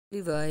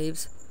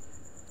Vibes.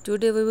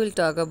 Today we will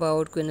talk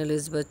about Queen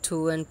Elizabeth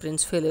II and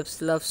Prince Philip's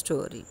love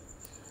story.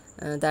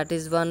 That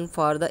is one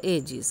for the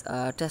ages,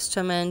 a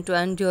testament to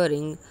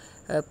enduring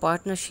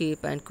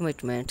partnership and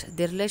commitment.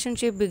 Their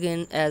relationship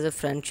began as a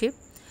friendship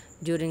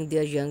during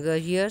their younger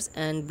years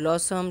and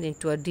blossomed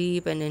into a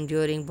deep and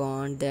enduring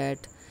bond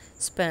that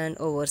spanned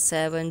over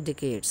 7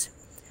 decades.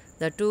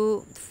 The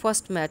two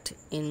first met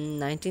in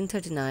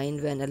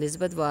 1939 when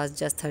Elizabeth was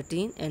just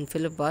 13 and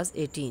Philip was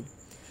 18.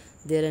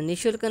 Their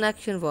initial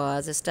connection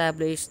was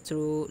established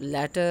through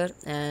letter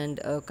and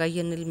a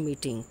occasional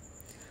meeting.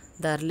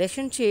 The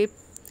relationship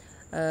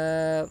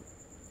uh,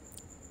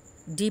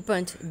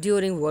 deepened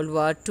during World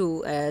War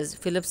II as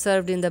Philip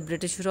served in the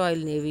British Royal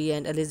Navy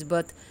and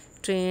Elizabeth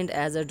trained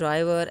as a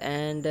driver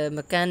and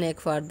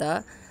mechanic for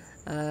the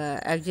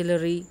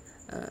auxiliary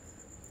uh,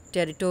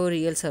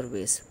 territorial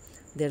service.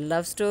 Their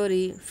love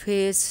story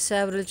faced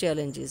several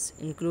challenges,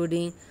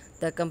 including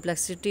the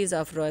complexities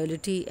of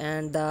royalty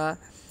and the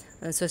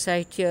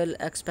societal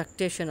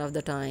expectation of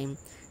the time.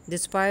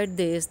 Despite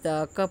this,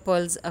 the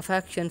couple's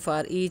affection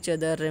for each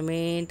other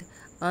remained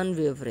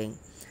unwavering.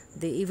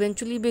 They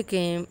eventually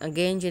became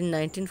engaged in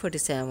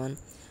 1947,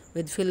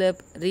 with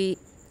Philip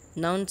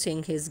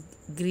renouncing his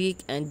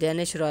Greek and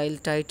Danish royal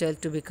title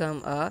to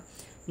become a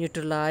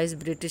naturalized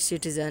British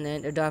citizen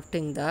and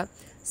adopting the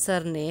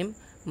surname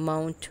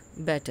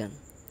Mountbatten.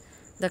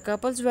 The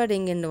couple's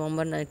wedding in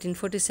November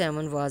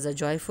 1947 was a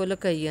joyful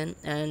occasion,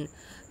 and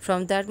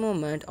from that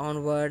moment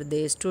onward,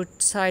 they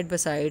stood side by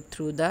side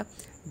through the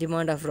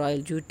demand of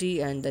royal duty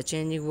and the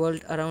changing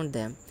world around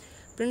them.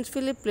 Prince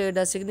Philip played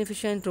a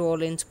significant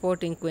role in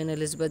supporting Queen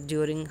Elizabeth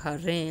during her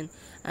reign,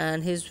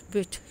 and his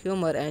wit,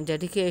 humor, and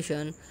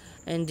dedication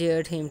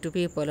endeared him to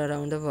people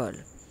around the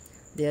world.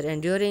 Their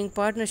enduring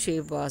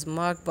partnership was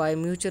marked by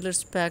mutual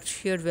respect,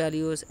 shared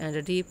values, and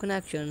a deep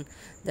connection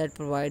that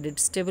provided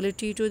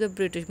stability to the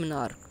British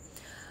monarch.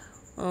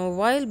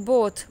 While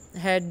both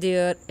had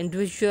their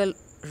individual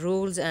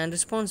roles and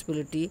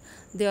responsibility,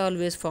 they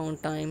always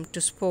found time to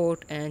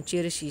support and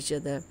cherish each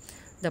other.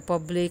 The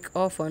public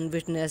often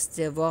witnessed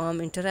their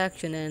warm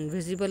interaction and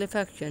visible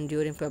affection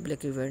during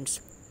public events.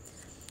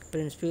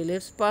 Prince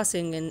Philip's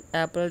passing in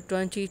April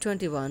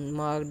 2021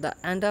 marked the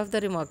end of the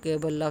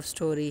remarkable love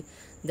story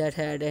that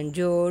had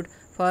endured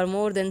for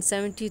more than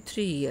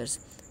 73 years.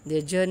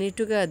 Their journey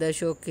together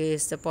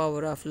showcased the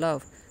power of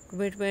love,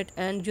 commitment,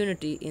 and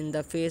unity in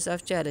the face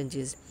of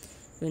challenges.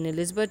 Queen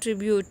Elizabeth's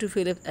tribute to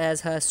Philip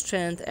as her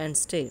strength and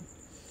stay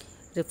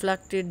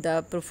reflected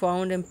the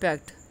profound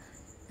impact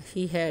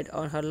he had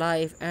on her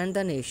life and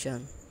the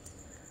nation.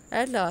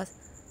 At last,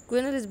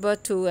 Queen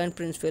Elizabeth II and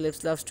Prince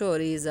Philip's love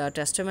story is a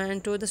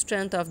testament to the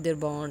strength of their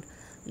bond,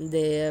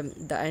 the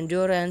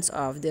endurance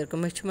of their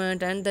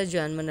commitment, and the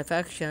genuine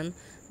affection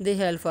they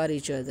held for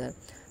each other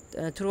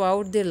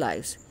throughout their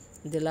lives.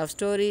 The love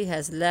story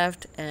has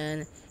left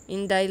an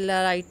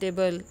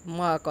indelible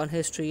mark on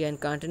history and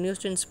continues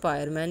to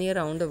inspire many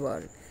around the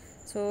world.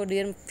 So,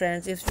 dear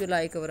friends, if you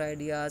like our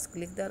ideas,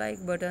 click the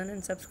like button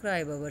and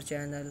subscribe our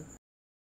channel.